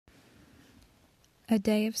A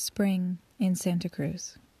day of spring in Santa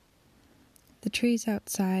Cruz. The trees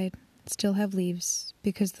outside still have leaves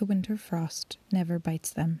because the winter frost never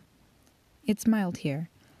bites them. It's mild here.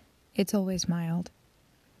 It's always mild.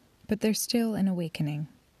 But there's still an awakening.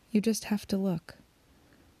 You just have to look.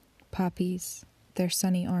 Poppies, their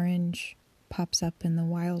sunny orange, pops up in the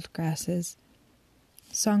wild grasses.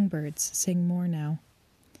 Songbirds sing more now.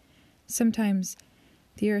 Sometimes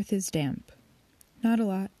the earth is damp. Not a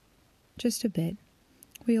lot, just a bit.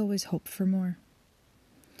 We always hope for more.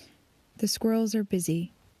 The squirrels are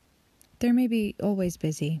busy. They're maybe always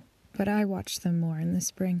busy, but I watch them more in the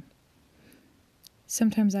spring.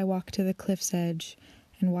 Sometimes I walk to the cliff's edge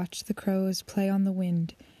and watch the crows play on the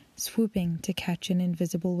wind, swooping to catch an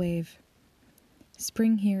invisible wave.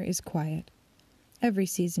 Spring here is quiet. Every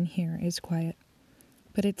season here is quiet,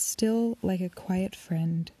 but it's still like a quiet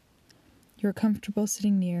friend. You're comfortable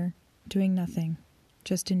sitting near, doing nothing,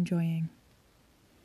 just enjoying.